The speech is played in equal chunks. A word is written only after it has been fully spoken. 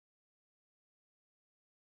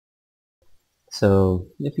So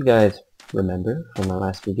if you guys remember from my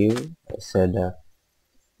last video, I said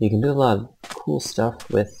you can do a lot of cool stuff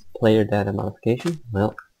with player data modification.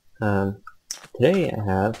 Well, today I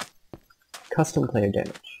have custom player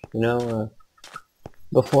damage.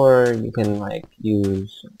 Before you can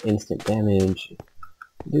use instant damage,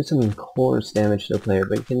 do some coarse damage to a player,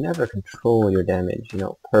 but you can never control your damage,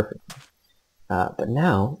 perfectly. But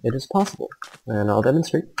now it is possible, and I'll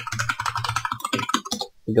demonstrate.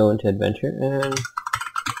 We go into adventure and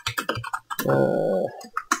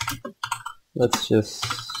let's just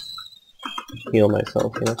heal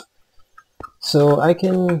myself, So I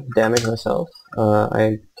can damage myself.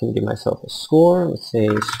 I can give myself a score. Let's say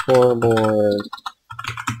scoreboard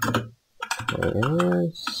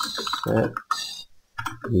set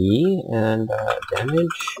V and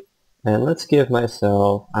damage. And let's give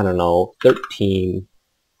myself, I don't know, 13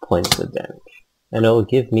 points of damage. And it'll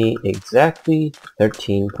give me exactly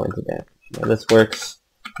 13 points of damage. Now this works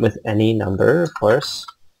with any number, of course.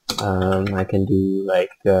 I can do I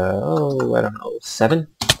don't know, 7,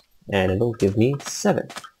 and it'll give me 7.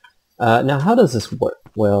 Now how does this work?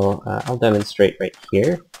 Well, I'll demonstrate right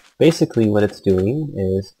here. Basically what it's doing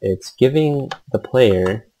is it's giving the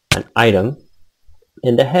player an item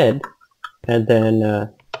in the head, and then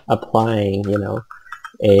applying,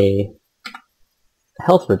 a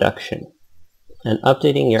health reduction and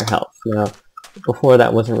updating your health. Now, before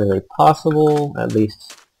that wasn't really possible, at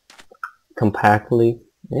least compactly.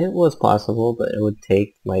 It was possible, but it would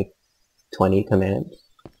take like 20 commands.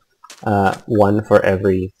 One for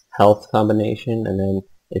every health combination, and then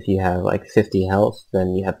if you have like 50 health,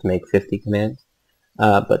 then you have to make 50 commands.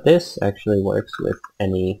 But this actually works with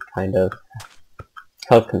any kind of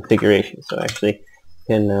health configuration. So actually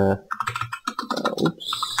can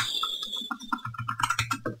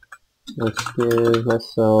let's give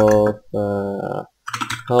myself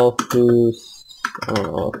health boost, I don't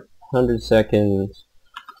know, 100 seconds,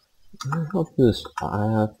 health boost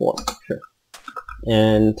 4, sure.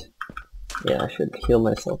 And yeah, I should heal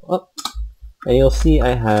myself up. And you'll see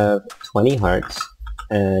I have 20 hearts,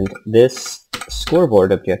 and this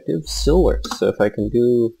scoreboard objective still works. So if I can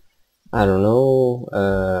do, I don't know,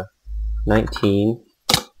 19,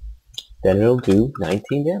 then it'll do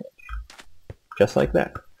 19 damage. Just like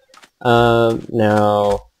that.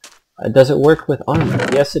 Now, does it work with armor?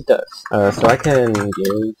 Yes, it does. So I can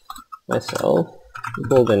give myself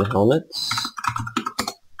golden helmets,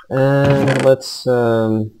 and let's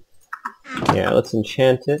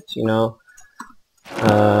enchant it,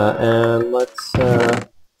 and let's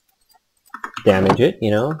damage it,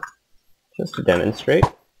 just to demonstrate.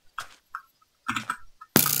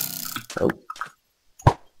 Oh,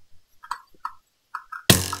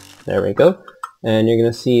 there we go. And you're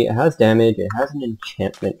going to see it has damage, it has an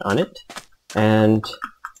enchantment on it, and,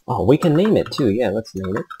 oh, we can name it too. Yeah, let's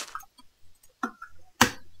name it.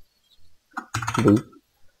 Boop.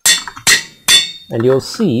 And you'll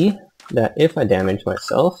see that if I damage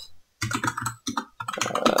myself,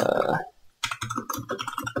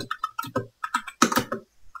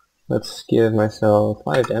 let's give myself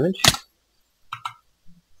 5 damage,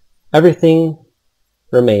 everything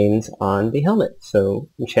remains on the helmet. So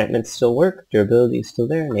enchantments still work, durability is still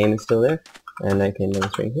there, name is still there, and I can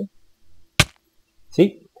demonstrate here.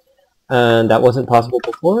 See? And that wasn't possible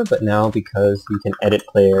before, but now because you can edit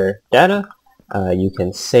player data, you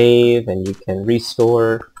can save and you can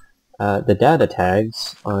restore the data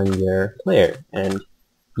tags on your player, and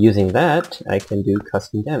using that I can do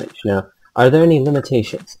custom damage. Now, are there any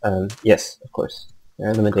limitations? Yes, of course, there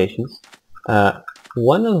are limitations.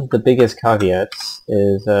 One of the biggest caveats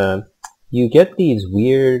is you get these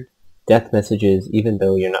weird death messages even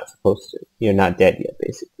though you're not supposed to. You're not dead yet,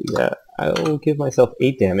 basically. I will give myself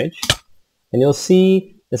 8 damage, and you'll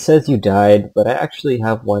see it says you died, but I actually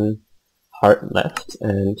have 1 heart left,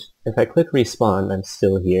 and if I click respawn, I'm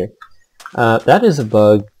still here. That is a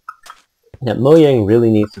bug that Mojang really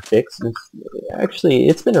needs to fix. Actually,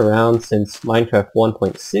 it's been around since Minecraft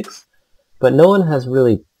 1.6, but no one has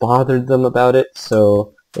really bothered them about it,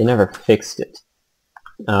 so they never fixed it.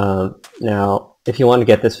 Now, if you want to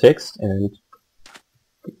get this fixed and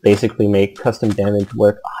basically make custom damage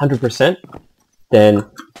work 100%, then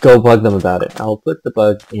go bug them about it. I'll put the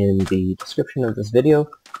bug in the description of this video,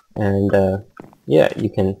 and yeah, you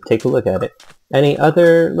can take a look at it. Any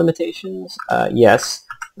other limitations? Yes,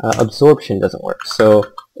 absorption doesn't work. So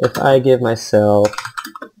if I give myself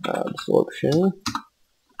absorption,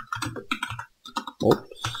 oops,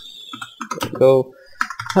 there we go,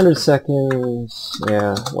 100 seconds,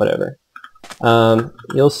 yeah, whatever.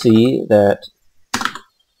 You'll see that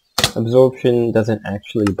absorption doesn't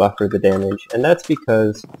actually buffer the damage, and that's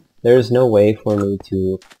because there's no way for me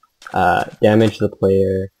to damage the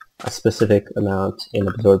player a specific amount in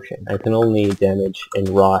absorption. I can only damage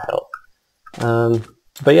in raw health.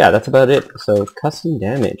 But yeah, that's about it. So custom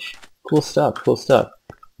damage. Cool stuff, cool stuff.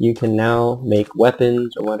 You can now make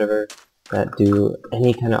weapons or whatever that do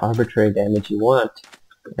any kind of arbitrary damage you want.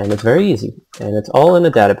 And it's very easy. And it's all in a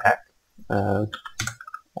data pack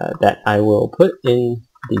that I will put in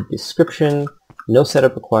the description. No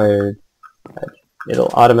setup required. It'll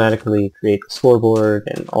automatically create the scoreboard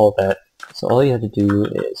and all that. So all you have to do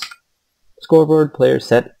is scoreboard, player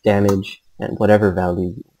set, damage, and whatever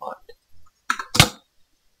value you want.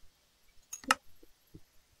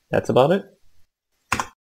 That's about it.